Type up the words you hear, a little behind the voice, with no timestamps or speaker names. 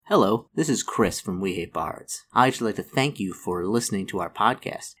Hello, this is Chris from We Hate Bards. I'd like to thank you for listening to our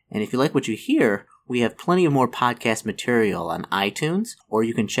podcast. And if you like what you hear, we have plenty of more podcast material on iTunes, or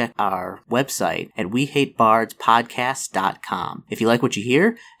you can check our website at wehatebardspodcast.com. If you like what you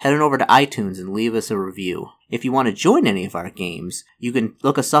hear, head on over to iTunes and leave us a review. If you want to join any of our games, you can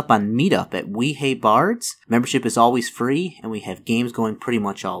look us up on Meetup at We Hate Bards. Membership is always free, and we have games going pretty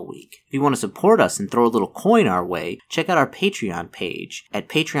much all week. If you want to support us and throw a little coin our way, check out our Patreon page at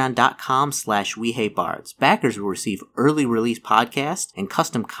patreon.com/WeHateBards. Backers will receive early release podcasts and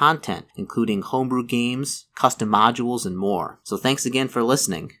custom content, including homebrew games, custom modules, and more. So thanks again for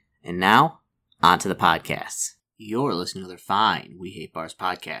listening. And now, on to the podcasts. You're listening to their fine We Hate Bards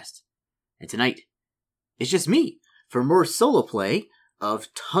podcast. And tonight, it's just me for more solo play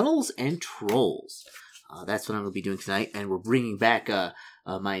of Tunnels and Trolls. That's what I'm going to be doing tonight, and we're bringing back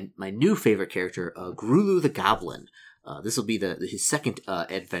my new favorite character, Grulu the Goblin. This will be his second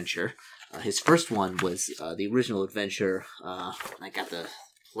adventure. His first one was the original adventure. I got the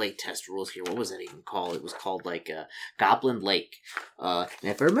playtest rules here. What was that even called? It was called Goblin Lake. And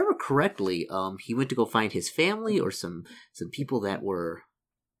if I remember correctly, he went to go find his family or some people that were,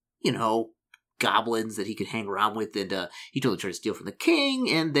 goblins that he could hang around with, and he totally tried to steal from the king,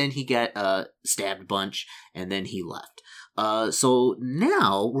 and then he got stabbed a bunch, and then he left. So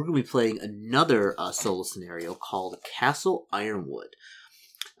now we're going to be playing another solo scenario called Castle Ironwood.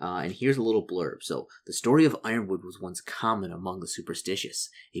 And here's a little blurb. So, the story of Ironwood was once common among the superstitious.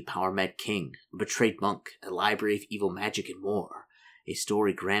 A power-mad king, a betrayed monk, a library of evil magic, and more. A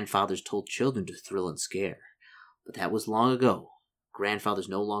story grandfathers told children to thrill and scare. But that was long ago. Grandfathers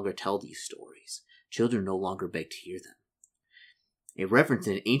no longer tell these stories. Children no longer beg to hear them. A reference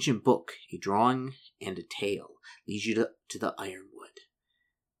in an ancient book, a drawing, and a tale leads you to the Ironwood.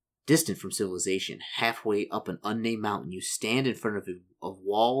 Distant from civilization, halfway up an unnamed mountain, you stand in front of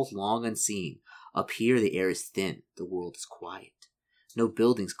walls long unseen. Up here, the air is thin, the world is quiet. No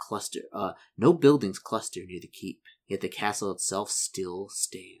buildings cluster near the keep, yet the castle itself still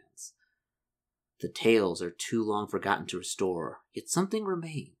stands. The tales are too long forgotten to restore, yet something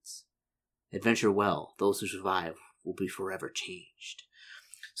remains. Adventure well, those who survive will be forever changed.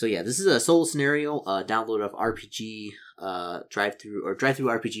 So yeah, this is a solo scenario, download of RPG,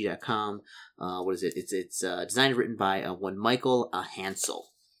 drivethrurpg.com. What is it? It's designed and written by one Michael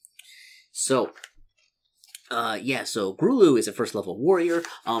Hansel. So, so Grulu is a first level warrior.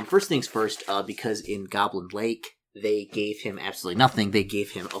 First things first, because in Goblin Lake, they gave him absolutely nothing. They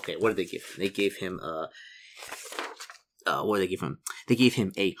gave him, what did they give him? They gave him, what did they give him? They gave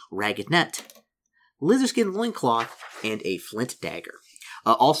him a ragged net, lizard skin loincloth, and a flint dagger.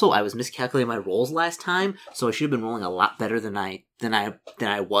 Also, I was miscalculating my rolls last time, so I should have been rolling a lot better than I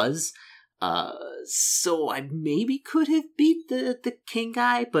was. So I maybe could have beat the king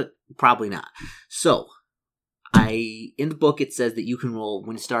guy, but probably not. So, in the book it says that you can roll,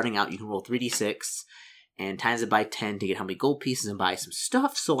 when starting out, you can roll 3d6, and times it by 10 to get how many gold pieces and buy some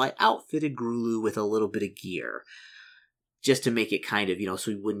stuff, so I outfitted Grulu with a little bit of gear. Just to make it kind of,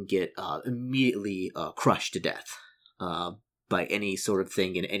 so he wouldn't get immediately crushed to death by any sort of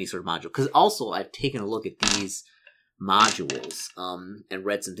thing in any sort of module. Because also, I've taken a look at these modules and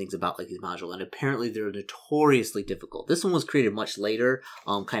read some things about these modules, and apparently they're notoriously difficult. This one was created much later,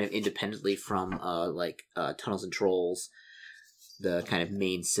 kind of independently from Tunnels and Trolls, the kind of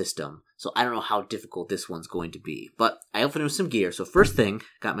main system. So I don't know how difficult this one's going to be. But I outfitted with some gear. So first thing,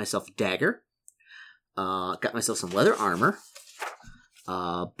 got myself a dagger. Got myself some leather armor.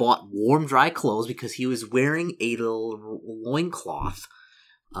 Bought warm, dry clothes because he was wearing a little loincloth.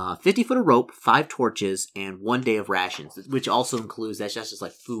 50 foot of rope, 5 torches, and 1 day of rations, which also includes, that's just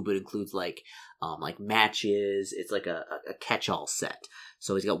like food, but includes matches. It's like a catch-all set.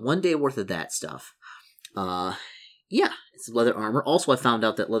 So he's got 1 day worth of that stuff. It's leather armor. Also, I found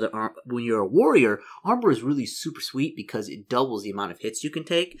out that when you're a warrior, armor is really super sweet because it doubles the amount of hits you can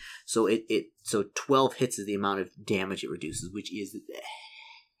take. So so 12 hits is the amount of damage it reduces, which is a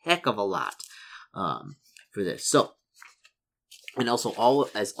heck of a lot for this. So, and also,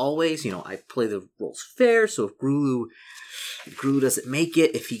 as always, I play the roles fair. So if Grulu doesn't make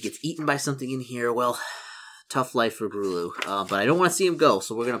it, if he gets eaten by something in here, well, tough life for Grulu. But I don't want to see him go,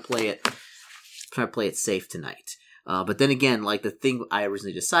 so we're gonna try to play it safe tonight. But then again, the thing I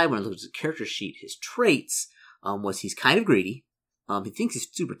originally decided when I looked at his character sheet, his traits, was he's kind of greedy. He thinks he's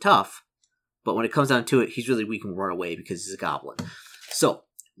super tough, but when it comes down to it, he's really weak and run away because he's a goblin. So,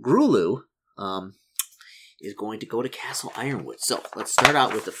 Grulu, is going to go to Castle Ironwood. So, let's start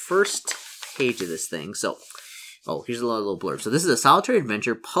out with the first page of this thing. So, here's a little blurb. So, this is a solitary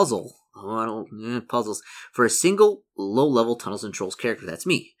adventure puzzle Puzzles. For a single low-level Tunnels and Trolls character, that's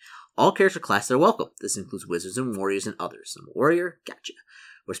me. All character classes are welcome. This includes wizards and warriors and others. I'm a warrior, gotcha.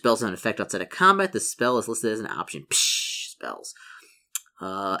 Where spells have an effect outside of combat, the spell is listed as an option. Psh, spells.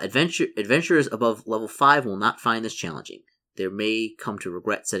 Adventurers above level 5 will not find this challenging. They may come to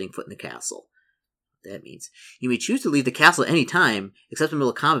regret setting foot in the castle. That means you may choose to leave the castle at any time, except in the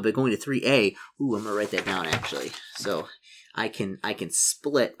middle of combat, by going to 3A. Ooh, I'm gonna write that down actually. So I can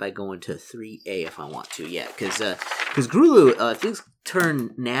split by going to 3A if I want to. Yeah, because Grulu, if things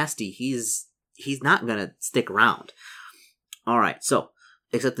turn nasty, he's not gonna stick around. All right, so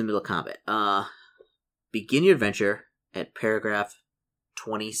except in the middle of combat. Begin your adventure at paragraph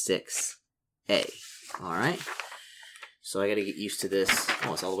 26A. All right. So I got to get used to this.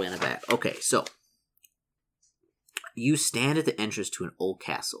 Oh, it's all the way on the back. Okay, so you stand at the entrance to an old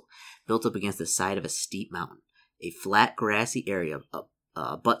castle built up against the side of a steep mountain. A flat, grassy area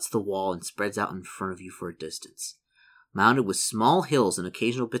abuts the wall and spreads out in front of you for a distance. Mounted with small hills and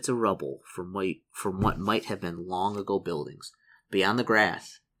occasional bits of rubble from what might have been long ago buildings. Beyond the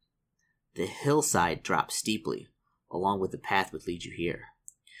grass, the hillside drops steeply, along with the path which leads you here.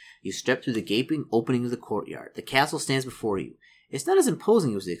 You step through the gaping opening of the courtyard. The castle stands before you. It's not as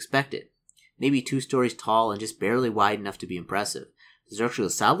imposing as expected. Maybe 2 stories tall and just barely wide enough to be impressive. The structure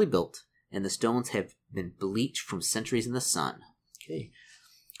is solidly built, and the stones have been bleached from centuries in the sun. Okay.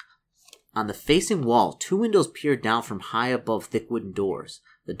 On the facing wall, 2 windows peer down from high above thick wooden doors.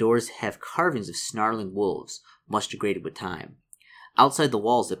 The doors have carvings of snarling wolves, much degraded with time. Outside the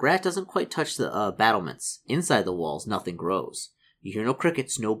walls, the grass doesn't quite touch the battlements. Inside the walls, nothing grows. You hear no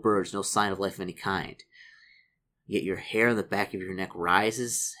crickets, no birds, no sign of life of any kind. Yet your hair on the back of your neck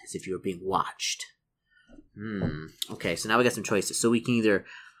rises as if you were being watched. Okay, so now we got some choices. So we can either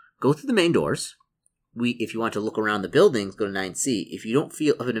go through the main doors. If you want to look around the buildings, go to 9C. If you don't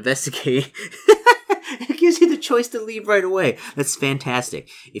feel up and investigate, it gives you the choice to leave right away. That's fantastic.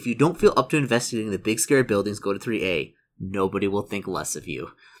 If you don't feel up to investigating the big scary buildings, go to 3A. Nobody will think less of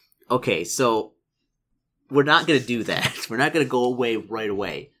you. Okay, so we're not going to do that. We're not going to go away right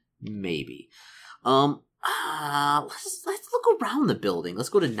away. Maybe. Let's look around the building. Let's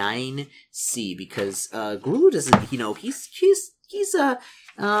go to 9C because Grulu doesn't, he's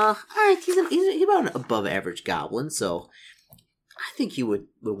alright, he's about an above average goblin, so I think he would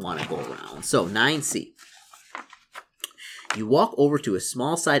want to go around. So 9C. You walk over to a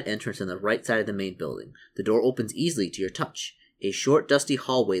small side entrance on the right side of the main building. The door opens easily to your touch. A short, dusty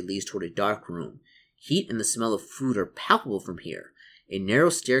hallway leads toward a dark room. Heat and the smell of food are palpable from here. A narrow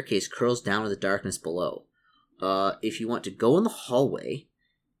staircase curls down in the darkness below. If you want to go in the hallway,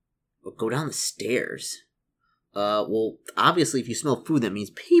 or go down the stairs, well, obviously if you smell food, that means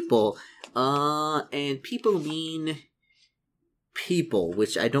people, and people mean people,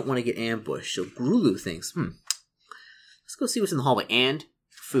 which I don't want to get ambushed. So Grulu thinks, let's go see what's in the hallway. And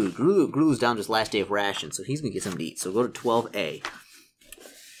food. Grulu's down to his last day of ration, so he's going to get something to eat. So go to 12A.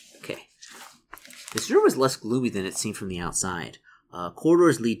 Okay. This room is less gloomy than it seemed from the outside.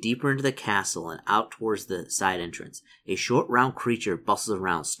 Corridors lead deeper into the castle and out towards the side entrance. A short, round creature bustles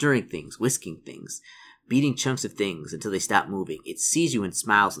around, stirring things, whisking things, beating chunks of things until they stop moving. It sees you and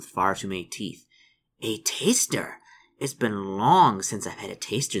smiles with far too many teeth. A taster! It's been long since I've had a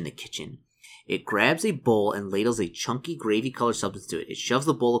taster in the kitchen. It grabs a bowl and ladles a chunky, gravy-colored substance to it. It shoves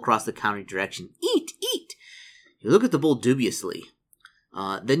the bowl across the counter direction. Eat! Eat! You look at the bowl dubiously.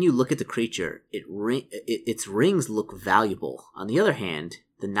 Then you look at the creature. Its rings look valuable. On the other hand,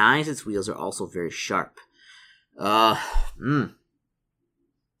 the knives its wheels are also very sharp. Okay.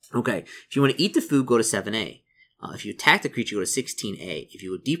 If you want to eat the food, go to 7A. If you attack the creature, go to 16A. If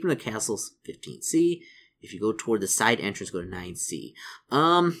you go deeper in the castle, 15C. If you go toward the side entrance, go to 9C.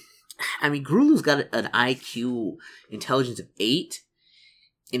 Grulu's got an IQ intelligence of 8,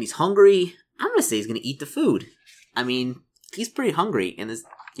 and he's hungry. I'm going to say he's going to eat the food. He's pretty hungry, and this,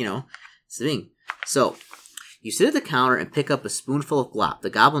 it's the thing. So, you sit at the counter and pick up a spoonful of glop. The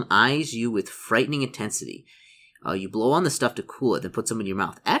goblin eyes you with frightening intensity. You blow on the stuff to cool it, then put some in your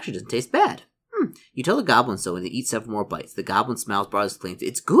mouth. Actually, it doesn't taste bad. You tell the goblin so, and they eat several more bites. The goblin smiles broadly and exclaims,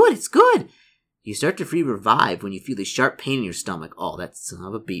 "It's good, it's good!" You start to revive when you feel a sharp pain in your stomach. Oh, that's son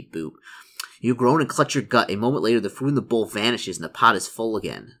of a beep boop. You groan and clutch your gut. A moment later, the food in the bowl vanishes and the pot is full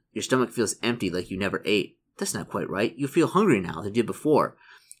again. Your stomach feels empty like you never ate. That's not quite right. You feel hungry now than you did before.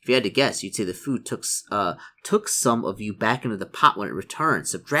 If you had to guess, you'd say the food took some of you back into the pot when it returned.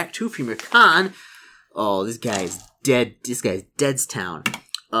 Subtract 2 from your con. Oh, this guy is dead. This guy's dead's town.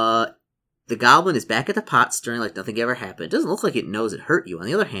 The The goblin is back at the pot, stirring like nothing ever happened. It doesn't look like it knows it hurt you. On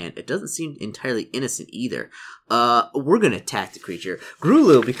the other hand, it doesn't seem entirely innocent either. We're gonna attack the creature.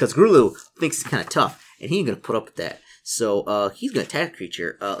 Grulu, because Grulu thinks it's kind of tough, and he ain't gonna put up with that. So, he's gonna attack the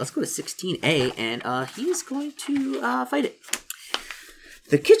creature. Let's go to 16A, and, he's going to, fight it.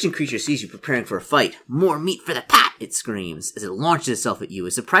 The kitchen creature sees you preparing for a fight. More meat for the pot, it screams, as it launches itself at you.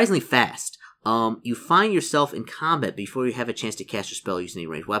 It's surprisingly fast. You find yourself in combat before you have a chance to cast your spell using any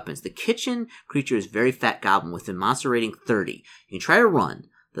ranged weapons. The kitchen creature is a very fat goblin with a monster rating 30. You can try to run.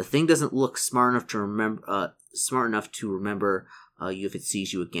 The thing doesn't look smart enough to remember you if it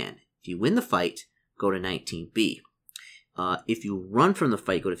sees you again. If you win the fight, go to 19B. If you run from the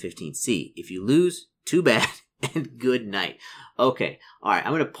fight, go to 15C. If you lose, too bad, and good night. Okay, alright,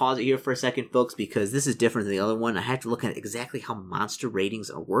 I'm going to pause it here for a second, folks, because this is different than the other one. I have to look at exactly how monster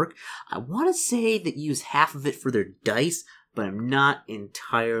ratings work. I want to say that you use half of it for their dice, but I'm not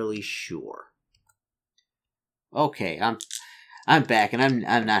entirely sure. Okay, I'm back, and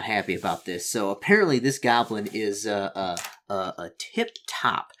I'm not happy about this. So apparently this goblin is a tip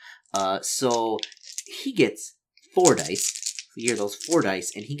top. So he gets 4 dice. You hear those 4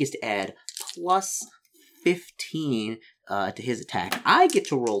 dice, and he gets to add plus 15 to his attack. I get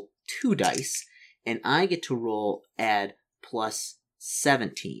to roll 2 dice, and I get to add plus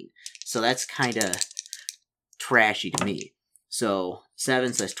 17. So that's kind of trashy to me. So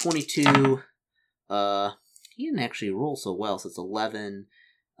 7 says 22. He didn't actually roll so well, so it's 11,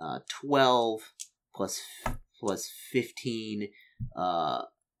 12 plus 15. Hold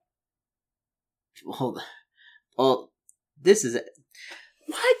on. Well, this is it.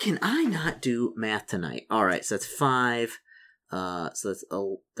 Why can I not do math tonight? Alright, so that's 5. So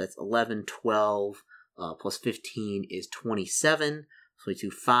that's 11, 12, plus 15 is 27.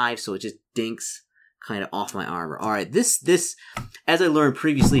 22, 5, so it just dinks kind of off my armor. Alright, this, as I learned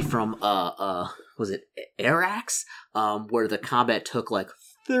previously from, was it Arax? Where the combat took like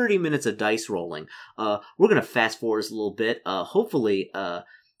 30 minutes of dice rolling. We're gonna fast forward this a little bit. Hopefully,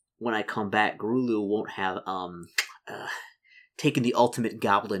 when I come back, Grulu won't have, taken the ultimate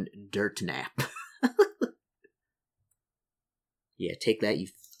goblin dirt nap. Yeah, take that, you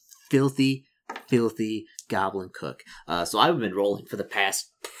filthy goblin cook. So I've been rolling for the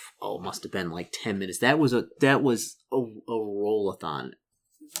past, must have been like 10 minutes. That was a roll-a-thon.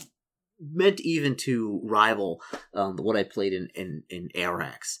 Meant even to rival what I played in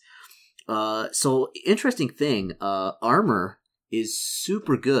Arax. So, interesting thing, armor is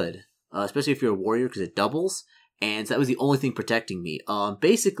super good, especially if you're a warrior, because it doubles. And that was the only thing protecting me.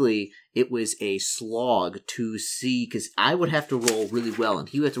 Basically, it was a slog to see, because I would have to roll really well, and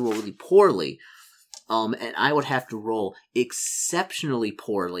he would have to roll really poorly. And I would have to roll exceptionally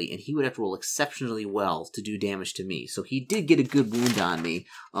poorly, and he would have to roll exceptionally well to do damage to me. So he did get a good wound on me.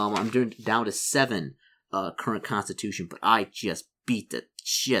 I'm down to 7 current constitution, but I just beat the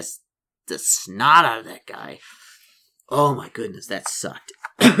snot out of that guy. Oh my goodness, that sucked.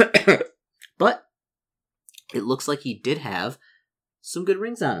 But it looks like he did have some good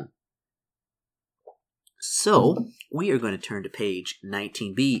rings on him. So, we are going to turn to page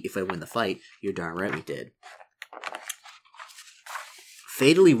 19B if I win the fight. You're darn right we did.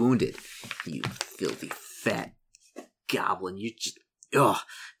 Fatally wounded. You filthy fat goblin.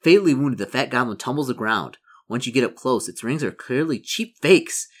 Fatally wounded, the fat goblin tumbles the ground. Once you get up close, its rings are clearly cheap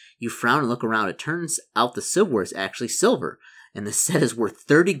fakes. You frown and look around. It turns out the silverware is actually silver, and the set is worth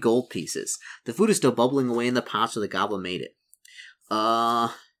 30 gold pieces. The food is still bubbling away in the pots where the goblin made it.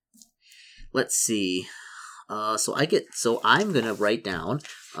 Let's see. So I'm gonna write down,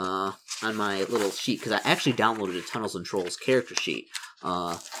 on my little sheet, because I actually downloaded a Tunnels and Trolls character sheet,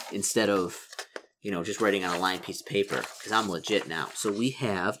 instead of, just writing on a lined piece of paper, because I'm legit now. So we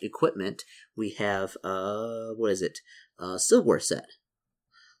have equipment, we have, silver set,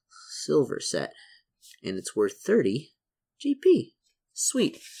 and it's worth 30 GP.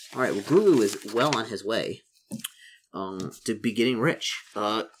 Sweet. Alright, well, Grulu is well on his way, to be getting rich,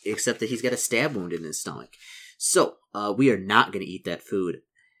 except that he's got a stab wound in his stomach. So, we are not going to eat that food.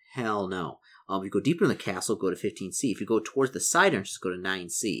 Hell no. If you go deeper in the castle, go to 15C. If you go towards the side entrance, go to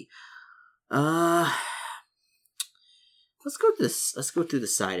 9C. Let's go through the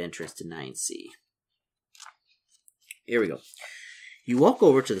side entrance to 9C. Here we go. You walk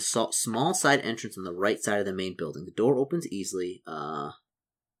over to the small side entrance on the right side of the main building. The door opens easily, to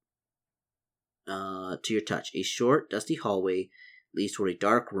your touch. A short, dusty hallway leads toward a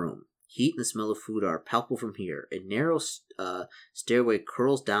dark room. Heat and the smell of food are palpable from here. A narrow stairway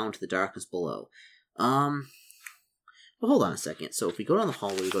curls down to the darkness below. Well, hold on a second. So if we go down the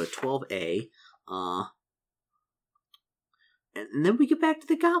hallway, we go to 12A. and then we get back to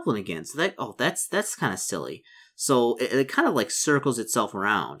the goblin again. So that's kind of silly. So it kind of like circles itself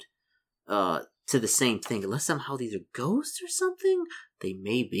around to the same thing. Unless somehow these are ghosts or something. They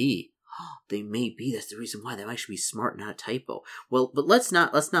may be. They may be. That's the reason why. They might actually be smart, not a typo. Well, but let's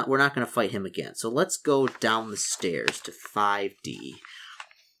not. We're not going to fight him again. So let's go down the stairs to 5D.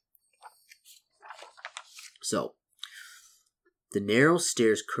 So the narrow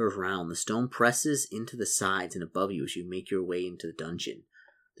stairs curve round. The stone presses into the sides and above you as you make your way into the dungeon.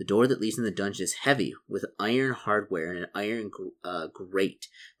 The door that leads in the dungeon is heavy with iron hardware and an iron grate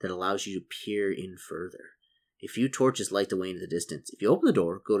that allows you to peer in further. A few torches light the way into the distance. If you open the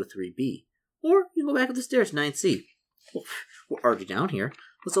door, go to 3B. Or you can go back up the stairs to 9C. Well, we're already down here.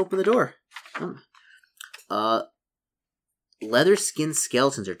 Let's open the door. Leather skinned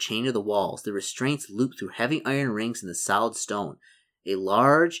skeletons are chained to the walls. The restraints loop through heavy iron rings in the solid stone. A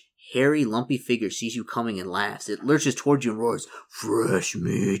large, hairy, lumpy figure sees you coming and laughs. It lurches towards you and roars, "Fresh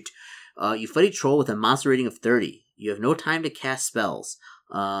meat!" You fight a troll with a monster rating of 30. You have no time to cast spells.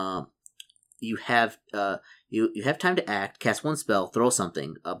 You have time to act, cast one spell, throw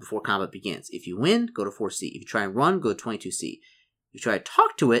something before combat begins. If you win, go to 4C. If you try and run, go to 22C. If you try to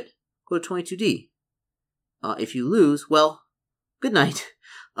talk to it, go to 22D. If you lose, well, good night.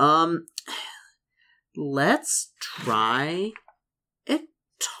 Let's try and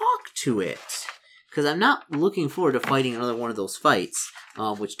talk to it. Because I'm not looking forward to fighting another one of those fights,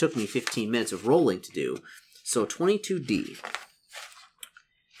 which took me 15 minutes of rolling to do. So 22D.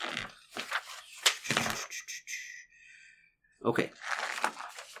 Okay.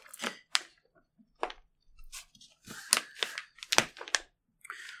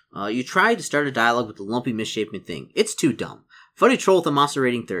 You try to start a dialogue with the lumpy, misshapen thing. It's too dumb. Fight a troll with a monster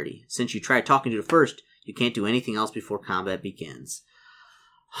rating 30. Since you tried talking to it first, you can't do anything else before combat begins.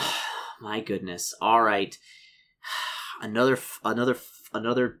 My goodness. All right. Another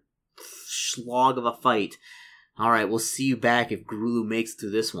slog of a fight. All right, we'll see you back if Grulu makes it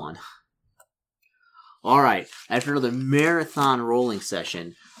through this one. All right, after another marathon rolling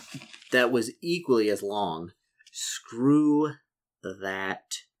session that was equally as long, screw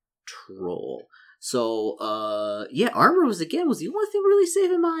that troll. So, armor was the only thing really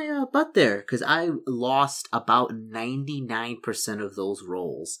saving my butt there, because I lost about 99% of those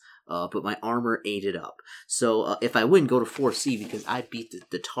rolls, but my armor ate it up. So, if I win, go to 4C, because I beat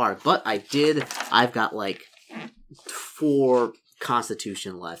the tar, but I've got like 4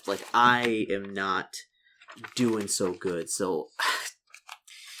 constitution left. Like, I am not doing so good. So,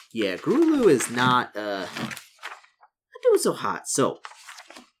 yeah, Grulu is not doing so hot. So,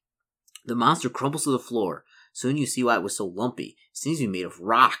 the monster crumbles to the floor. Soon you see why it was so lumpy. It seems to be made of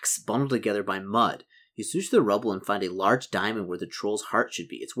rocks, bundled together by mud. You search the rubble and find a large diamond where the troll's heart should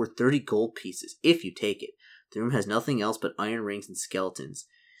be. It's worth 30 gold pieces, if you take it. The room has nothing else but iron rings and skeletons.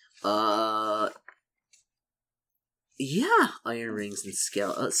 Iron rings and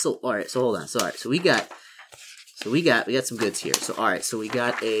skeletons. Alright, so hold on. So we got some goods here. So alright, so we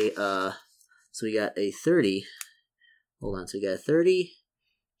got a 30. Hold on, so we got a 30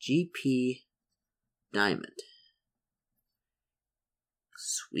 GP diamond.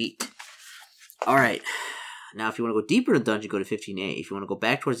 Sweet. Alright. Now if you want to go deeper in the dungeon, go to 15A. If you want to go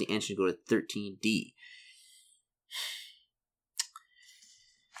back towards the entrance, go to 13D.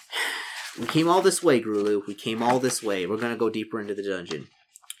 We came all this way, Grulu. We came all this way. We're going to go deeper into the dungeon.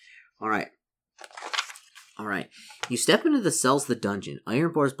 Alright. You step into the cells of the dungeon.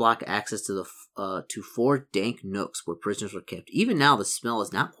 Iron bars block access to 4 dank nooks where prisoners were kept. Even now, the smell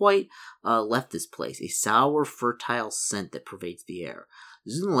has not quite left this place. A sour, fertile scent that pervades the air.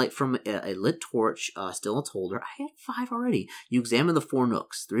 Using the light from a lit torch still in its holder. I had 5 already. You examine the 4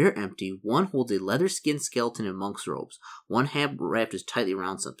 nooks. 3 are empty. 1 holds a leather-skinned skeleton in monk's robes. 1 hand wrapped is tightly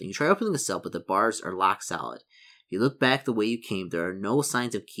around something. You try opening the cell, but the bars are locked solid. If you look back the way you came, there are no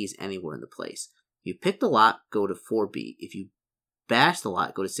signs of keys anywhere in the place. If you pick the lock, go to 4B. If you bash the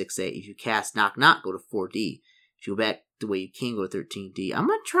lock, go to 6A. If you cast knock knock, go to 4D. If you go back the way you came, go to 13D. I'm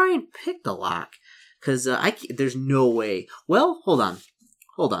going to try and pick the lock, because there's no way. Well, hold on.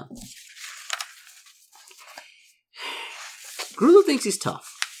 Grulu thinks he's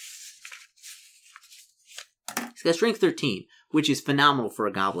tough. He's got strength 13, which is phenomenal for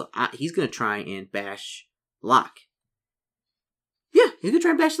a goblin. He's going to try and bash the lock. Yeah, he's going to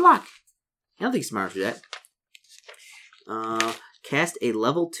try and bash the lock. I don't think he's smart to do that. Cast a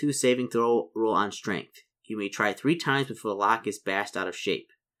level 2 saving throw roll on strength. You may try 3 times before the lock is bashed out of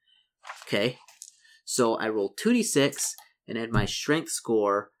shape. Okay. So I rolled 2d6 and add my strength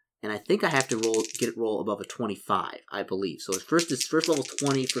score, and I think I have to roll above a 25, I believe. So first level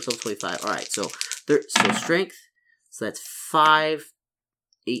 20, first level 25. Alright, so strength So that's 5,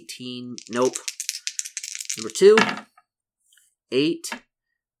 18, nope. Number 2, 8,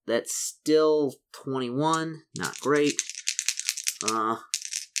 that's still 21, not great. Let's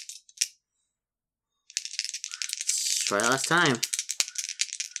try last time.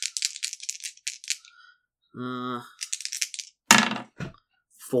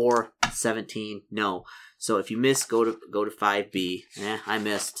 4, 17, no. So if you miss, go to 5B. I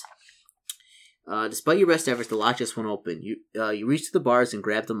missed. Despite your best efforts, the lock just won't open. You reach to the bars and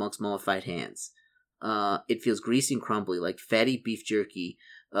grab the monk's mummified hands. It feels greasy and crumbly, like fatty beef jerky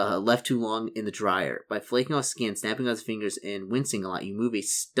left too long in the dryer. By flaking off skin, snapping off his fingers, and wincing a lot, you move a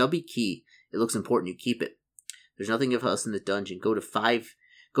stubby key. It looks important. You keep it. There's nothing else in the dungeon. Go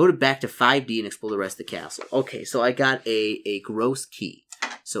back to 5D and explore the rest of the castle. Okay, so I got a gross key.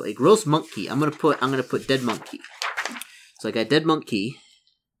 So a gross monk key. I'm gonna put dead monk key. So I got dead monk key.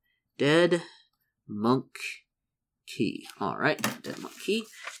 Dead monk key. Alright, dead monk key.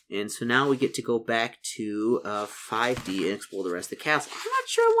 And so now we get to go back to 5D and explore the rest of the castle. I'm not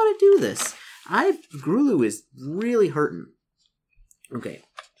sure I want to do this. Grulu is really hurting. Okay.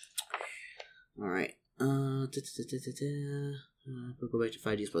 Alright. We'll go back to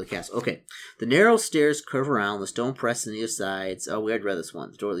 5D explore the castle. Okay. The narrow stairs curve around, the stone pressed on either sides. Oh, we already read this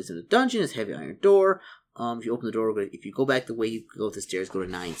one. The door leads into the dungeon. It's a heavy iron door. If you open the door, if you go back the way you go up the stairs, go to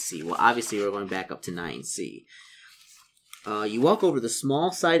 9C. Well, obviously, we're going back up to 9C. You walk over the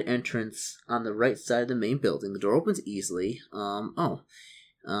small side entrance on the right side of the main building. The door opens easily.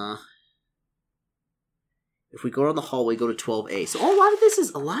 If we go around the hallway, go to 12A. So a lot of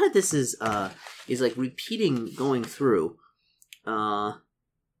this is like repeating going through.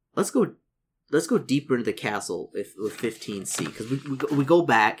 Let's go deeper into the castle with 15C, because we go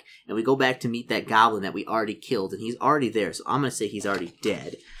back to meet that goblin that we already killed, and he's already there. So I'm gonna say he's already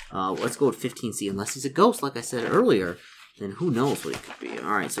dead. Let's go with 15C, unless he's a ghost, like I said earlier. Then who knows what it could be.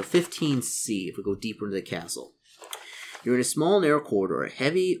 Alright, so 15C, if we go deeper into the castle. You're in a small, narrow corridor. A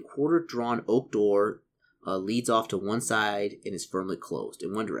heavy, quarter-drawn oak door leads off to one side and is firmly closed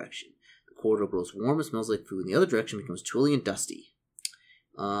in one direction. The corridor grows warm and smells like food. In the other direction becomes twilly and dusty.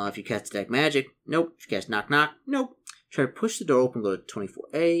 If you cast Detect Magic, nope. If you cast Knock Knock, nope. Try to push the door open, go to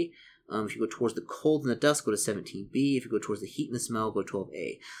 24A. If you go towards the cold and the dust, go to 17B. If you go towards the heat and the smell, go to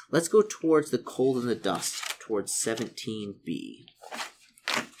 12A. Let's go towards the cold and the dust, towards 17B.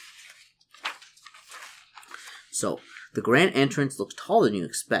 So, the grand entrance looks taller than you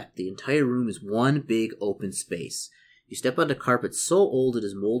expect. The entire room is one big open space. You step onto carpet so old it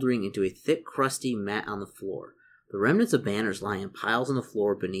is moldering into a thick, crusty mat on the floor. The remnants of banners lie in piles on the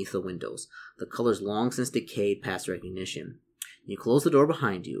floor beneath the windows, the colors long since decayed past recognition. You close the door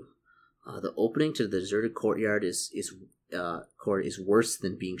behind you. The opening to the deserted courtyard is worse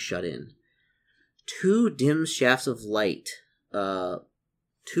than being shut in. Two dim shafts of light through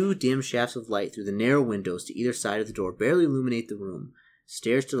the narrow windows to either side of the door barely illuminate the room.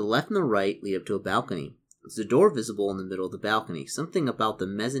 Stairs to the left and the right lead up to a balcony. There's a door visible in the middle of the balcony. Something about the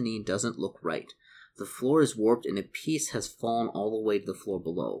mezzanine doesn't look right. The floor is warped and a piece has fallen all the way to the floor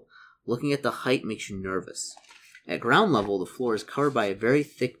below. Looking at the height makes you nervous. At ground level, the floor is covered by a very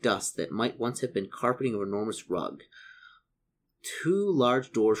thick dust that might once have been carpeting of an enormous rug. Two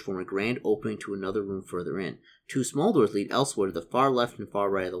large doors form a grand opening to another room further in. Two small doors lead elsewhere to the far left and far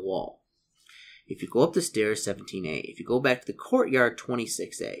right of the wall. If you go up the stairs, 17A. If you go back to the courtyard,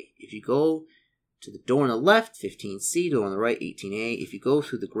 26A. If you go to the door on the left, 15C. Door on the right, 18A. If you go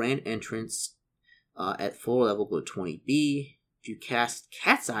through the grand entrance at floor level, go to 20B. If you cast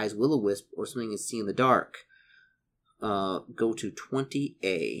Cat's Eyes, Will-O-Wisp, or something you can see in the dark, go to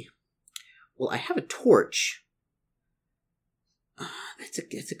 20A. Well, I have a torch.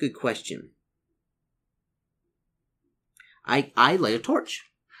 That's a good question. I light a torch.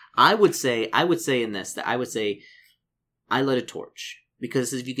 I would say in this that I would say I light a torch,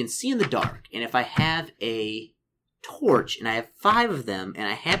 because if you can see in the dark, and if I have a torch and I have 5 of them and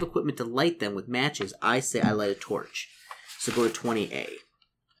I have equipment to light them with matches, I say I light a torch. So go to 20A.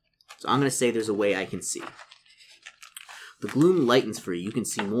 So I'm going to say there's a way I can see. The gloom lightens for you. You can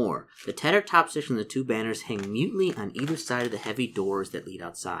see more. The tattered top section of the two banners hang mutely on either side of the heavy doors that lead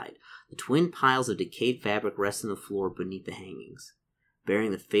outside. The twin piles of decayed fabric rest on the floor beneath the hangings,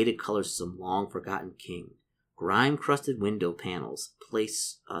 bearing the faded colors of some long-forgotten king. Grime-crusted window panels,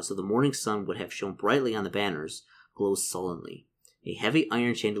 placed so the morning sun would have shone brightly on the banners, glow sullenly. A heavy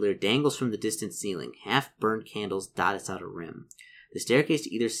iron chandelier dangles from the distant ceiling. Half-burned candles dot its outer rim. The staircase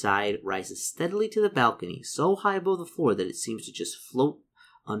to either side rises steadily to the balcony, so high above the floor that it seems to just float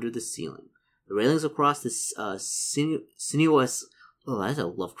under the ceiling. The railings across this sinuous Oh, that's a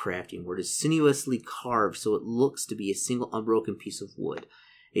Lovecraftian word. Is sinuously carved so it looks to be a single unbroken piece of wood.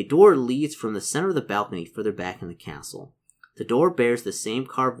 A door leads from the center of the balcony further back in the castle. The door bears the same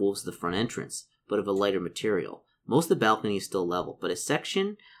carved wolves as the front entrance, but of a lighter material. Most of the balcony is still level, but a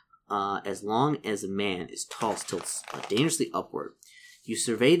section as long as a man is tall tilts dangerously upward. You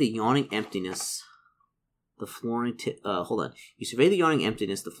survey the yawning emptiness. The flooring You survey the yawning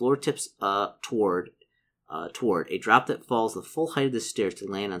emptiness. The floor tips toward a drop that falls the full height of the stairs to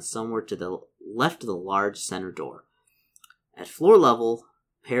land on somewhere to the left of the large center door. At floor level,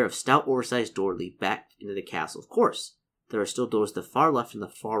 a pair of stout, oversized doors lead back into the castle. Of course, there are still doors to the far left and the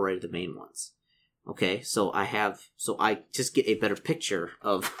far right of the main ones. Okay, so I just get a better picture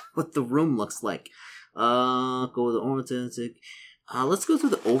of what the room looks like. Go to the ornamentic. Let's go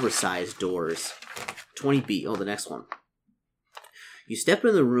through the oversized doors. 20B. Oh, the next one. You step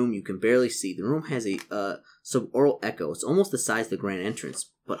into the room you can barely see. The room has a suboral echo. It's almost the size of the grand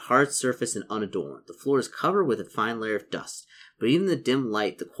entrance, but hard surface and unadorned. The floor is covered with a fine layer of dust, but even in the dim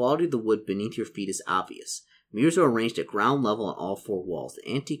light, the quality of the wood beneath your feet is obvious. Mirrors are arranged at ground level on all four walls.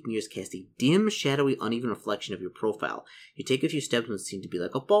 The antique mirrors cast a dim, shadowy, uneven reflection of your profile. You take a few steps and it seems to be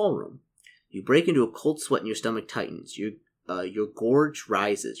like a ballroom. You break into a cold sweat and your stomach tightens. Your gorge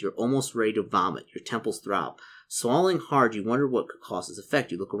rises. You're almost ready to vomit. Your temples throb. Swallowing hard, you wonder what could cause this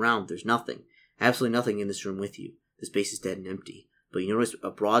effect. You look around. There's nothing. Absolutely nothing in this room with you. The space is dead and empty. But you notice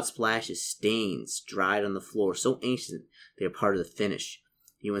a broad splash of stains dried on the floor, so ancient they are part of the finish.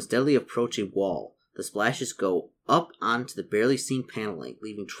 You unsteadily approach a wall. The splashes go up onto the barely seen paneling,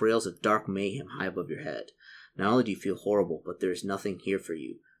 leaving trails of dark mayhem high above your head. Not only do you feel horrible, but there is nothing here for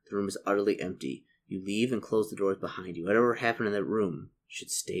you. The room is utterly empty. You leave and close the doors behind you. Whatever happened in that room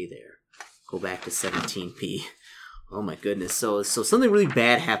should stay there. Go back to 17P. Oh my goodness. So something really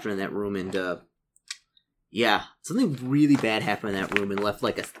bad happened in that room, and something really bad happened in that room and left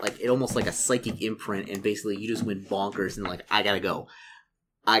almost like a psychic imprint, and basically you just went bonkers and like, I gotta go.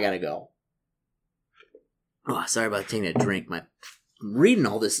 Oh, sorry about taking a drink. Reading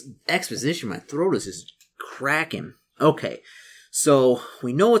all this exposition, my throat is just cracking. Okay, so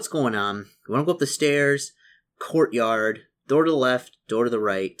we know what's going on. We want to go up the stairs, courtyard, door to the left, door to the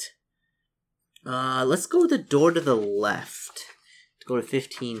right. Let's go to the door to the left. Let's go to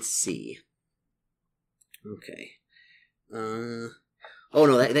 15C. Okay. Oh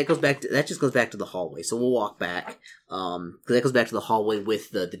no, that just goes back to the hallway. So we'll walk back. Because that goes back to the hallway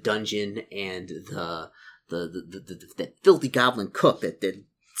with the dungeon and the that filthy goblin cook that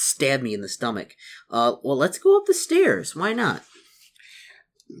stabbed me in the stomach. Well, let's go up the stairs. Why not?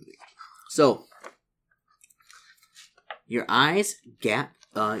 So your eyes gap.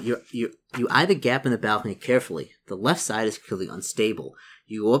 You eye the gap in the balcony carefully. The left side is clearly unstable.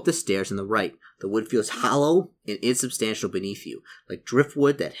 You go up the stairs on the right. The wood feels hollow and insubstantial beneath you, like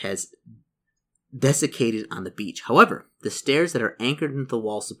driftwood that has desiccated on the beach. However, the stairs that are anchored into the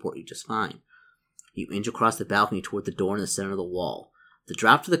wall support you just fine. You inch across the balcony toward the door in the center of the wall. The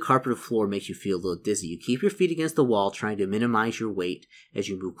drop to the carpeted floor makes you feel a little dizzy. You keep your feet against the wall, trying to minimize your weight as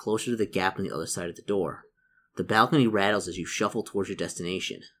you move closer to the gap on the other side of the door. The balcony rattles as you shuffle towards your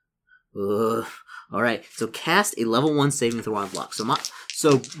destination. Ugh. Alright, so cast a level 1 saving throw on block. So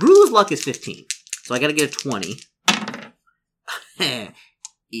Grulu's luck is 15. So I gotta get a 20.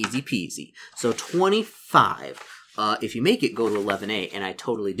 Easy peasy. So 25. If you make it, go to 11A, and I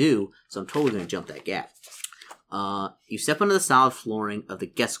totally do, so I'm totally going to jump that gap. You step onto the solid flooring of the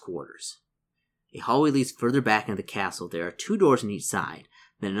guest quarters. A hallway leads further back into the castle. There are 2 doors on each side,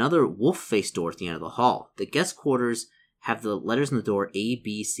 then another wolf-faced door at the end of the hall. The guest quarters have the letters on the door A,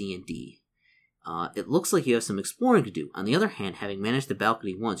 B, C, and D. It looks like you have some exploring to do. On the other hand, having managed the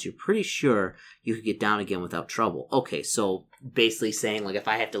balcony once, you're pretty sure you could get down again without trouble. Okay, so basically saying, like, if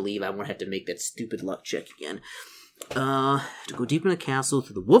I have to leave, I won't have to make that stupid luck check again. To go deeper in the castle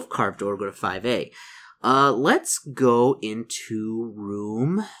through the wolf-carved door, go to 5A. Let's go into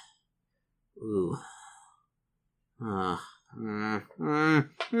room... Ooh.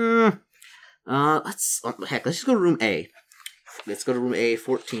 Let's just go to room A. Let's go to room A,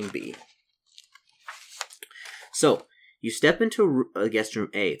 14B. So, you step into guest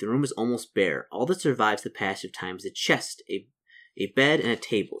room A. The room is almost bare. All that survives the passage of time is a chest, a bed, and a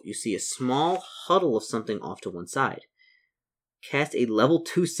table. You see a small huddle of something off to one side. Cast a level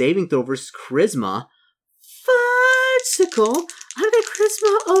 2 saving throw versus charisma. Farcical! I got a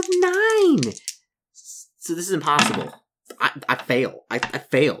charisma of 9! So this is impossible. I fail. I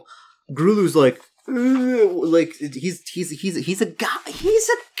fail. Grulu's like he's a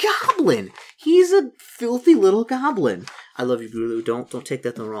goblin. He's a filthy little goblin. I love you, Grulu. Don't take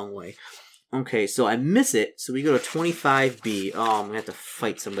that the wrong way. Okay, so I miss it, so we go to 25B. Oh, I'm going to have to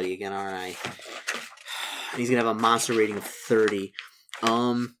fight somebody again, aren't I? And he's going to have a monster rating of 30.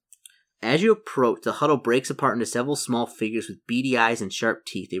 As you approach, the huddle breaks apart into several small figures with beady eyes and sharp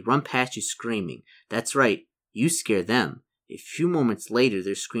teeth. They run past you screaming. That's right, you scare them. A few moments later,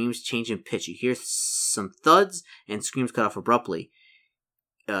 their screams change in pitch. You hear some thuds, and screams cut off abruptly.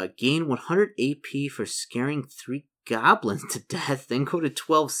 Gain 100 AP for scaring 3 goblins to death, then go to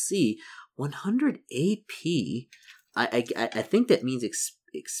 12C. 100 AP? I think that means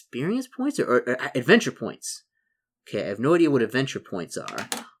experience points or adventure points. Okay, I have no idea what adventure points are.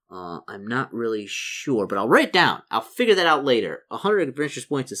 I'm not really sure, but I'll write it down. I'll figure that out later. 100 adventure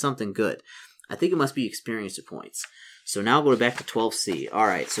points is something good. I think it must be experience points. So now we'll go back to 12C.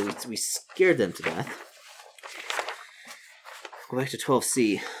 Alright, so we scared them to death. Go back to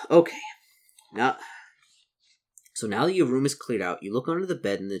 12C. Okay. Now that your room is cleared out, you look under the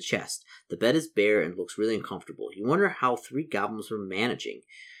bed and the chest. The bed is bare and looks really uncomfortable. You wonder how 3 goblins were managing.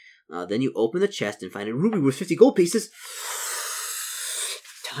 Then you open the chest and find a ruby worth 50 gold pieces.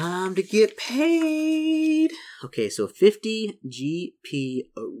 Time to get paid. Okay, so 50 GP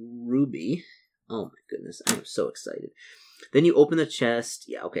ruby. Oh my goodness, I'm so excited. Then you open the chest.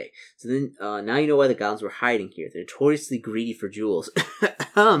 Yeah, okay. So then, now you know why the goblins were hiding here. They're notoriously greedy for jewels.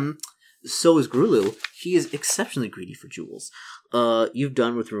 So is Grulu. He is exceptionally greedy for jewels. You've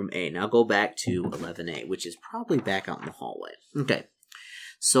done with room A. Now go back to 11A, which is probably back out in the hallway. Okay.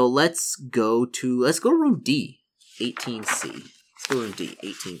 So let's go to room D, 18C. Let's go to room D,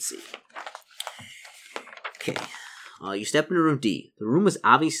 18C. Okay. You step into room D. The room was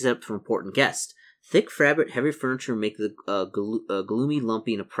obviously set up for an important guest. Thick fabric, heavy furniture make the gloomy,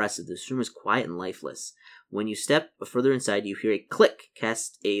 lumpy, and oppressive. This room is quiet and lifeless. When you step further inside, you hear a click.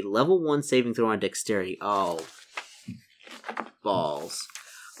 Cast a level 1 saving throw on dexterity. Oh. Balls.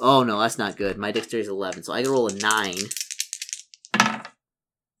 Oh no, that's not good. My dexterity is 11, so I can roll a 9.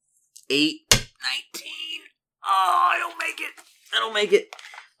 8. 19. Oh, I don't make it.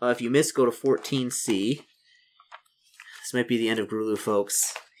 If you miss, go to 14C. This might be the end of Grulu,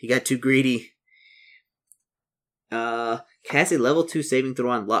 folks. He got too greedy. Cast a level 2 saving throw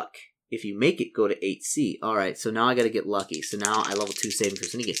on luck. If you make it, go to 8C. Alright, so now I gotta get lucky. So now I level 2 saving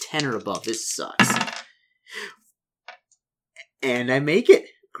throws. I need to get 10 or above. This sucks. And I make it.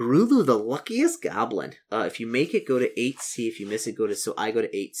 Grulu, the luckiest goblin. If you make it, go to 8C. If you miss it, so I go to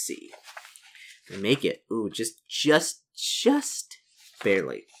 8C. I make it. Ooh, just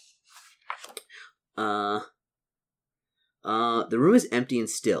barely. The room is empty and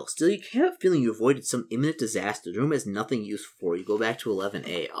still. Still, you can't have a feeling you avoided some imminent disaster. The room has nothing useful for you. Go back to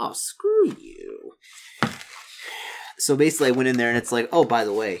 11A. Oh, screw you. So basically, I went in there and it's like, oh, by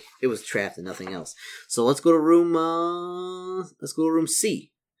the way, it was trapped and nothing else. So let's go to room,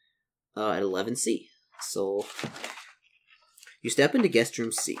 C. At 11C. So, you step into guest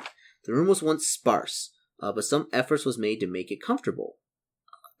room C. The room was once sparse, but some efforts was made to make it comfortable.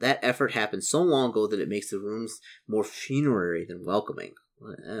 That effort happened so long ago that it makes the rooms more funerary than welcoming.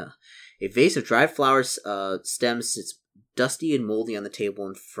 A vase of dried flowers stems sits dusty and moldy on the table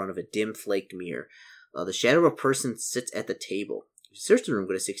in front of a dim, flaked mirror. The shadow of a person sits at the table. If you search the room,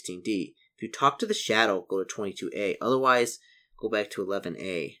 go to 16D. If you talk to the shadow, go to 22A. Otherwise, go back to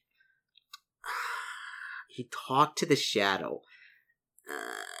 11A. He talked to the shadow.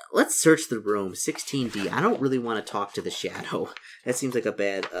 Let's search the room. 16D. I don't really want to talk to the shadow. That seems like a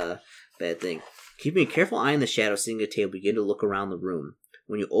bad thing. Keeping a careful eye on the shadow sitting at the table, begin to look around the room.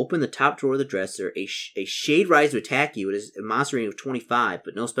 When you open the top drawer of the dresser, a shade rises to attack you. It is a monster rating of 25,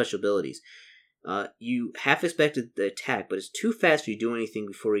 but no special abilities. You half expected the attack, but it's too fast for you to do anything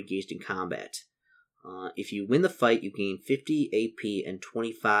before engaged in combat. If you win the fight, you gain 50 AP and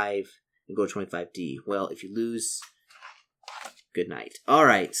 25, and go to 25D. Well, if you lose, good night.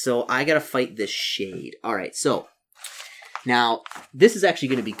 Alright, so I gotta fight this shade. Alright, so now this is actually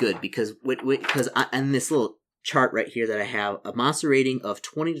gonna be good because in this little chart right here that I have, a monster rating of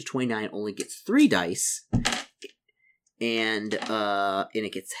 20 to 29 only gets 3 dice, and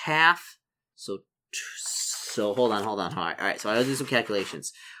it gets half. So hold on. Alright, so I gotta do some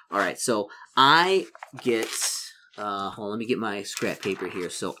calculations. Alright, so I get hold on, let me get my scrap paper here.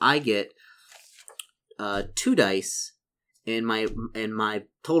 So I get 2 dice, and my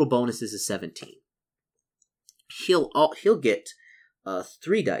total bonuses is 17. He'll get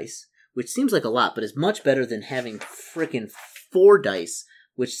 3 dice, which seems like a lot, but is much better than having frickin' 4 dice,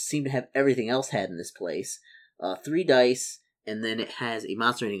 which seem to have everything else had in this place. 3 dice, and then it has a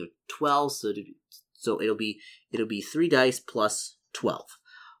monster rating of 12, so it'll be 3 dice plus 12.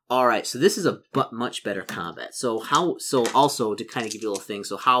 All right, so this is a much better combat. So also to kind of give you a little thing,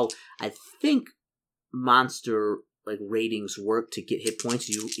 so how I think monster like ratings work to get hit points,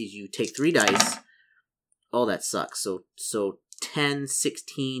 you take 3 dice. Oh, that sucks. So 10,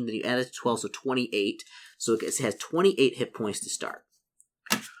 16, then you add it to 12, so 28. So it has 28 hit points to start.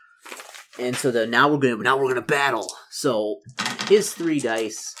 And so now we're gonna battle. So his 3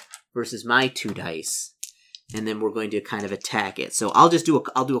 dice versus my 2 dice. And then we're going to kind of attack it. So I'll do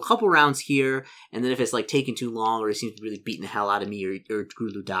a couple rounds here, and then if it's like taking too long or it seems to be really beating the hell out of me or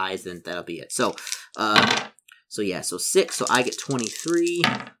Grulu dies, then that'll be it. So 6. So I get 23,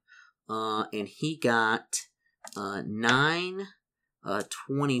 and he got 9,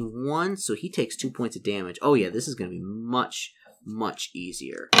 21. So he takes 2 points of damage. Oh yeah, this is going to be much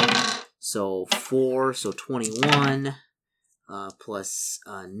easier. So 4, so 21. Plus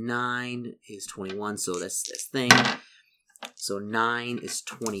 9 is 21, so that's this thing. So 9 is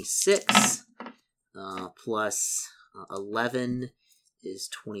 26, plus 11 is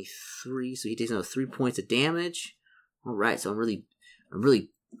 23, so he takes another 3 points of damage. Alright, so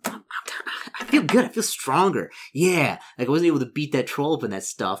I feel good, I feel stronger. Yeah, like I wasn't able to beat that troll up and that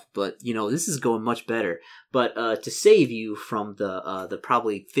stuff, but, this is going much better. But to save you from the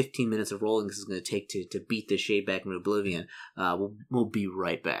probably 15 minutes of rolling this is going to take to beat this shade back into oblivion, we'll be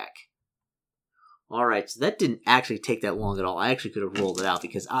right back. Alright, so that didn't actually take that long at all. I actually could have rolled it out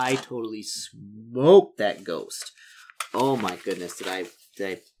because I totally smoked that ghost. Oh my goodness, did I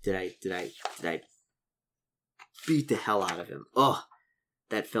beat the hell out of him. Oh,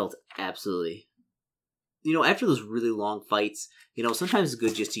 that felt absolutely... after those really long fights, sometimes it's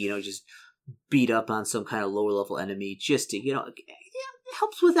good just to, just beat up on some kind of lower level enemy just to, it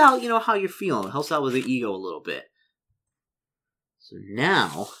helps without, how you're feeling. It helps out with the ego a little bit. So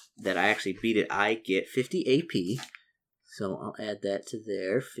now that I actually beat it, I get 50 AP. So I'll add that to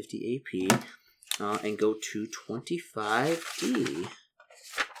there, 50 AP, and go to 25D.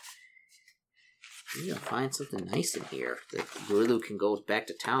 I'm gonna find something nice in here that Grulu can go back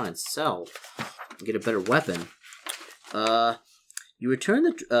to town and sell and get a better weapon. You return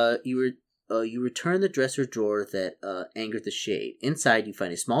the dresser drawer that angered the shade. Inside, you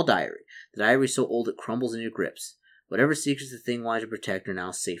find a small diary. The diary is so old it crumbles in your grips. Whatever secrets the thing wanted to protect are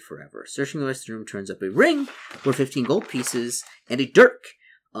now safe forever. Searching the rest of the room turns up a ring worth 15 gold pieces and a dirk.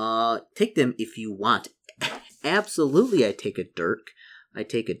 Take them if you want. Absolutely, I take a dirk.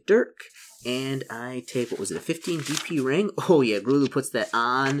 And I take, a 15 GP ring? Oh yeah, Grulu puts that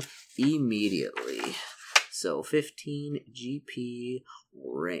on immediately. So, 15 GP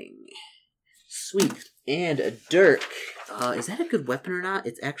ring. Sweet. And a dirk. Is that a good weapon or not?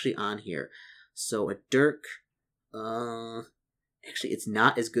 It's actually on here. So, a dirk, actually, it's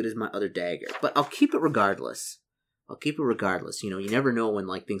not as good as my other dagger. But I'll keep it regardless. You never know when,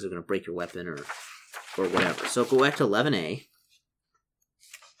 things are going to break your weapon or whatever. So, go back to 11A.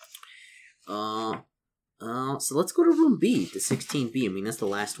 So let's go to room B, to 16B. I mean, that's the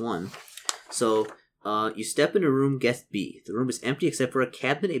last one. So, you step into room guest B. The room is empty except for a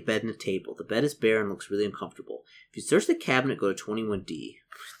cabinet, a bed, and a table. The bed is bare and looks really uncomfortable. If you search the cabinet, go to 21D.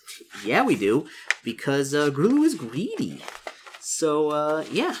 Yeah, we do, because Grulu is greedy. So,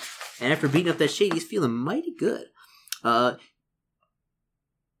 yeah. And after beating up that shade, he's feeling mighty good.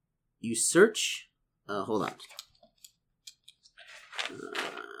 You search... hold on.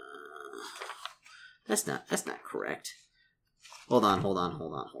 That's not correct. Hold on.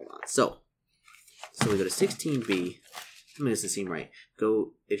 So we go to 16B. I mean, this doesn't seem right.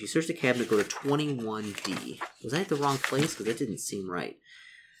 If you search the cabinet, go to 21D. Was I at the wrong place? Because that didn't seem right.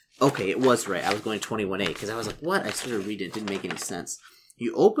 Okay, it was right. I was going to 21A, because I was like, what? I started reading it. It didn't make any sense.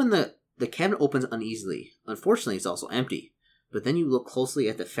 You open the cabinet opens uneasily. Unfortunately, it's also empty. But then you look closely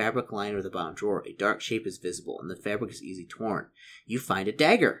at the fabric liner of the bottom drawer. A dark shape is visible, and the fabric is easily torn. You find a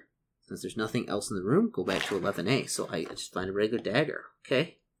dagger. Since there's nothing else in the room, go back to 11A. So I just find a regular dagger.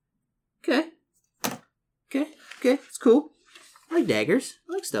 Okay. It's cool. I like daggers.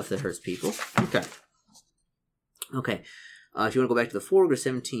 I like stuff that hurts people. Okay. If you want to go back to the 4, go to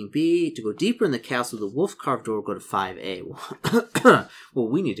 17B. To go deeper in the castle, the wolf carved door, go to 5A. Well,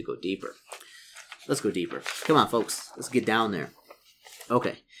 we need to go deeper. Let's go deeper. Come on, folks. Let's get down there.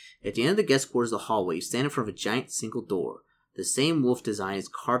 Okay. At the end of the guest quarters of the hallway, you stand in front of a giant single door. The same wolf design is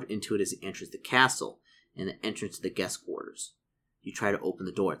carved into it as it enters the castle and the entrance to the guest quarters. You try to open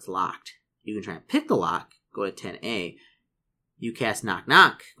the door. It's locked. You can try and pick the lock. Go to 10A. You cast Knock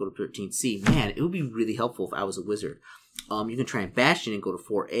Knock. Go to 13C. Man, it would be really helpful if I was a wizard. You can try and bash in and go to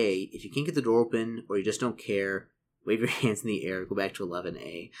 4A. If you can't get the door open or you just don't care, wave your hands in the air. Go back to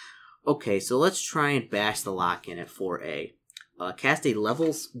 11A. Okay, so let's try and bash the lock in at 4A. Cast a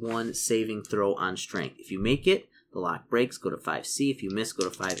level 1 saving throw on strength. If you make it, the lock breaks. Go to 5C. If you miss, go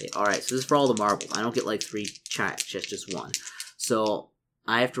to 5A. Alright, so this is for all the marbles. I don't get like 3 checks, just 1. So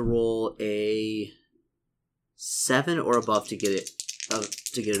I have to roll a 7 or above to get it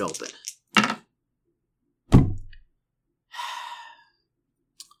open.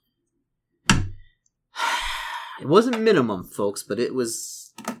 It wasn't minimum, folks, but it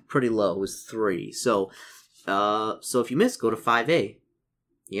was pretty low. It was 3. So if you miss, go to 5A.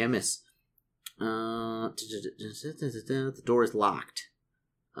 Yeah, miss. The door is locked.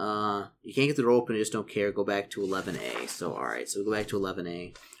 You can't get the door open. You just don't care. Go back to 11A. So, alright. So we go back to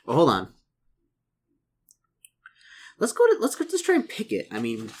 11A. Oh, hold on. Let's try and pick it. I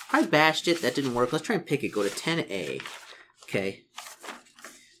mean, I bashed it. That didn't work. Let's try and pick it. Go to 10A. Okay.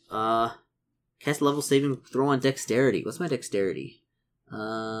 Cast level saving throw on dexterity. What's my dexterity?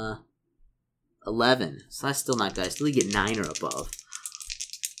 11. So that's still not good. I still get 9 or above.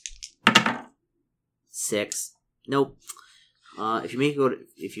 6. Nope. If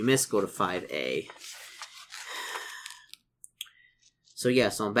you miss, go to 5A. So yeah,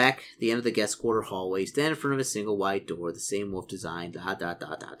 so I'm back at the end of the guest quarter hallway, stand in front of a single wide door, the same wolf design,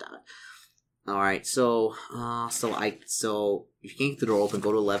 Alright, so if you can't get the door open,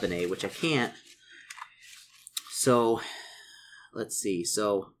 go to 11A, which I can't. So, let's see,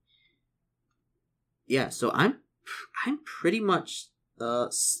 so I'm pretty much,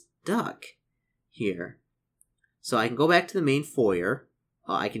 stuck here. So I can go back to the main foyer.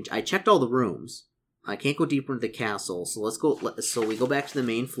 I checked all the rooms. I can't go deeper into the castle, so we go back to the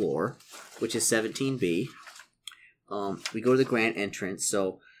main floor, which is 17B. We go to the grand entrance,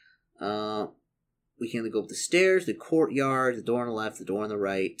 so we can go up the stairs, the courtyard, the door on the left, the door on the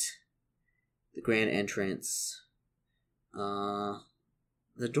right, the grand entrance. The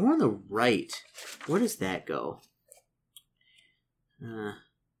door on the right, where does that go?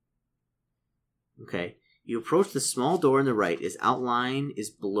 Okay. You approach the small door on the right. Its outline is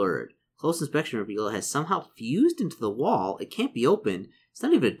blurred. Close inspection reveals it has somehow fused into the wall. It can't be opened. It's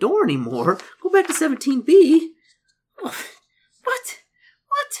not even a door anymore. Go back to 17B. Oh, what?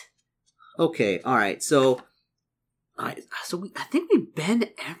 Okay, alright, so I think we've been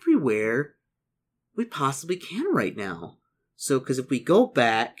everywhere we possibly can right now. So, because if we go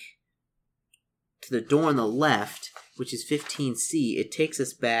back to the door on the left, which is 15C, it takes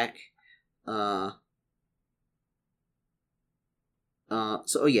us back, alright,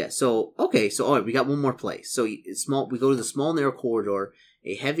 we got one more place. So we go to the small narrow corridor.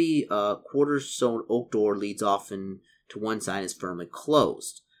 A heavy quarter-stone oak door leads off to one side and is firmly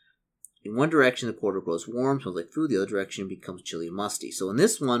closed. In one direction, the corridor grows warm, smells like food. The other direction becomes chilly and musty. So in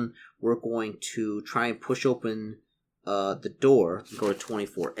this one, we're going to try and push open the door and go to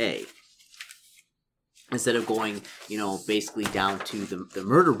 24A. Instead of going, basically down to the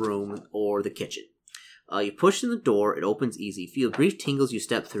murder room or the kitchen. You push in the door, it opens easy. Feel brief tingles you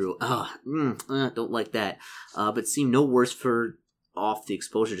step through. Don't like that. But seem no worse off the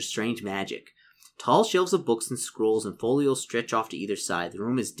exposure to strange magic. Tall shelves of books and scrolls and folios stretch off to either side. The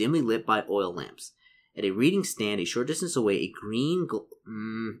room is dimly lit by oil lamps. At a reading stand, a short distance away, a green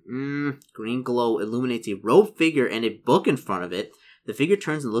glow illuminates a robed figure and a book in front of it. The figure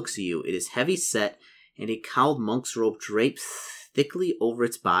turns and looks at you. It is heavy set, and a cowled monk's robe drapes thickly over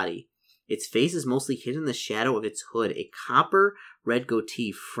its body. Its face is mostly hidden in the shadow of its hood. A copper-red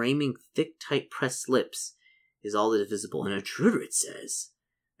goatee framing thick, tight-pressed lips is all that is visible. An intruder, it says.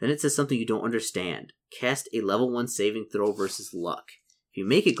 Then it says something you don't understand. Cast a level 1 saving throw versus luck. If you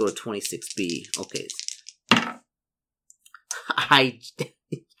make it, go to 26B. Okay. I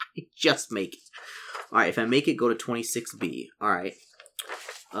just make it. Alright, if I make it, go to 26B. Alright.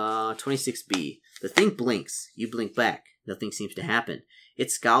 26B. The thing blinks. You blink back. Nothing seems to happen. It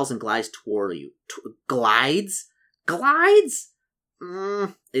scowls and glides toward you. Glides? Glides?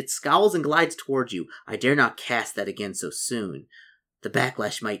 It scowls and glides towards you. I dare not cast that again so soon. The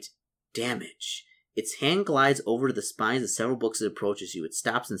backlash might damage. Its hand glides over to the spines of several books as it approaches you. It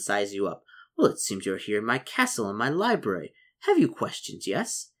stops and sizes you up. Well, it seems you're here in my castle and my library. Have you questions,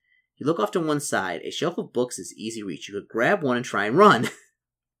 yes? You look off to one side. A shelf of books is easy reach. You could grab one and try and run.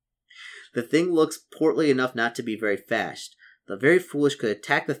 The thing looks portly enough not to be very fast. The very foolish could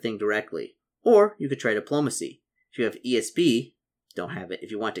attack the thing directly. Or you could try diplomacy. If you have ESB, don't have it.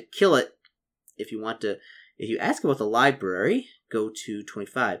 If you want to kill it, if you ask about the library, go to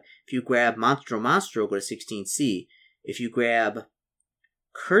 25. If you grab Monstro, go to 16C. If you grab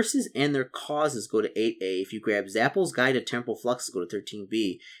Curses and Their Causes, go to 8A. If you grab Zappel's Guide to Temporal Fluxes, go to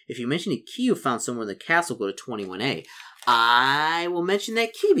 13B. If you mention a key you found somewhere in the castle, go to 21A. I will mention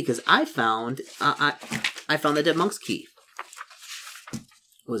that key because I found the Dead Monk's key.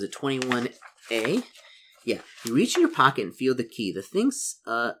 was it 21A? Yeah. You reach in your pocket and feel the key. The thing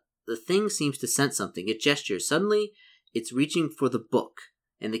seems to sense something. It gestures. Suddenly, it's reaching for the book,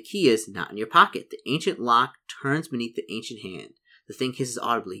 and the key is not in your pocket. The ancient lock turns beneath the ancient hand. The thing hisses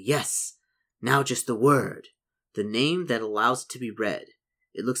audibly, "Yes! Now just the word. The name that allows it to be read."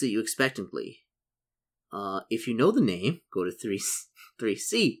 It looks at you expectantly. If you know the name, go to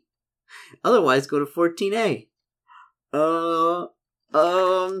 3C. Otherwise, go to 14A. I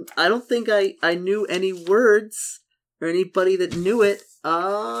don't think I knew any words or anybody that knew it.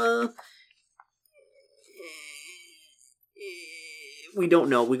 We don't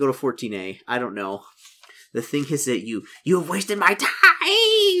know. We go to 14A. I don't know. The thing hisses at you. "You have wasted my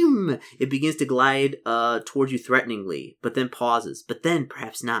time!" It begins to glide towards you threateningly, but then pauses. But then,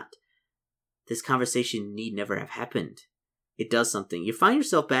 perhaps not. This conversation need never have happened. It does something. You find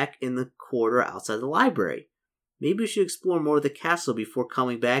yourself back in the corridor outside the library. Maybe you should explore more of the castle before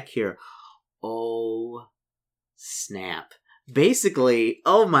coming back here. Oh, snap. Basically,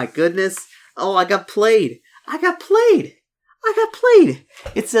 oh my goodness. Oh, I got played.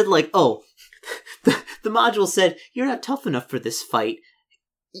 It said the module said, "You're not tough enough for this fight.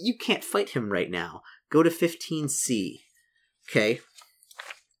 You can't fight him right now. Go to 15C. Okay.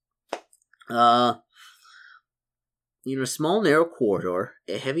 In a small, narrow corridor,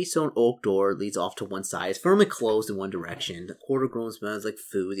 a heavy stone oak door leads off to one side. It's firmly closed in one direction. The corridor groans, smells like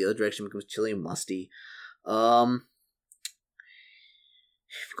food. The other direction becomes chilly and musty. If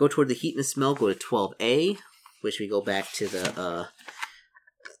you go toward the heat and the smell, go to 12A, which we go back to the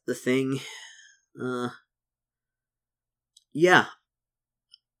thing. Yeah.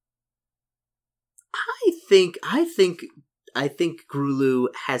 I think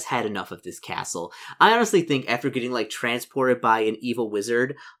Grulu has had enough of this castle. I honestly think after getting transported by an evil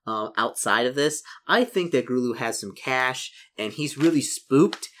wizard outside of this, I think that Grulu has some cash and he's really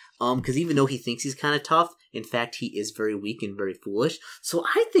spooked. Because even though he thinks he's kind of tough, in fact he is very weak and very foolish. So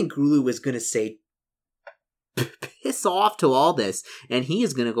I think Grulu is going to say, piss off to all this, and he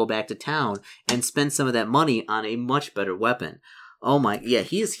is going to go back to town and spend some of that money on a much better weapon. Oh my, yeah,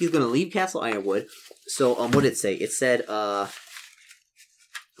 he's going to leave Castle Ironwood. So, what did it say? It said, by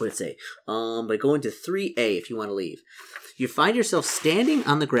going to 3A if you want to leave. You find yourself standing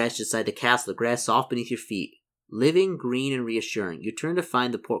on the grass beside the castle, the grass soft beneath your feet, living, green, and reassuring. You turn to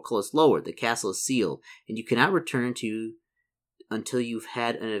find the portcullis lowered, the castle is sealed, and you cannot return to until you've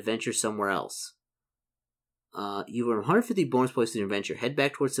had an adventure somewhere else. You earn 150 bonus points to your adventure. Head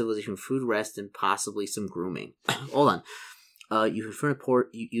back towards civilization for food, rest, and possibly some grooming. Hold on. You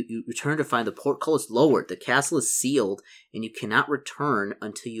return to find the portcullis lowered. The castle is sealed, and you cannot return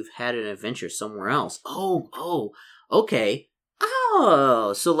until you've had an adventure somewhere else. Oh, okay.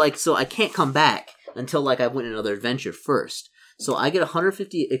 Oh, so I can't come back until I went on another adventure first. So I get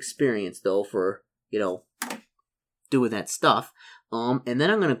 150 experience though for doing that stuff. And then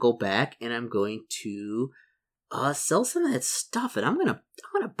I'm gonna go back and I'm going to sell some of that stuff, and I'm gonna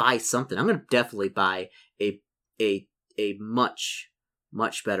buy something. I'm gonna definitely buy a much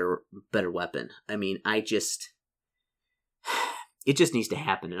better weapon. I mean, it just needs to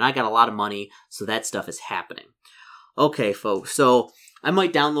happen, and I got a lot of money, so that stuff is happening. Okay, folks, so I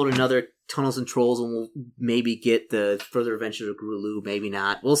might download another Tunnels and Trolls, and we'll maybe get the Further Adventures of Grulu, maybe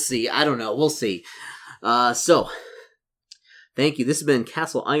not. We'll see. I don't know. We'll see. So, thank you. This has been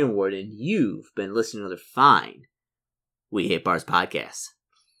Castle Ironwood, and you've been listening to another fine We Hate Bars podcast.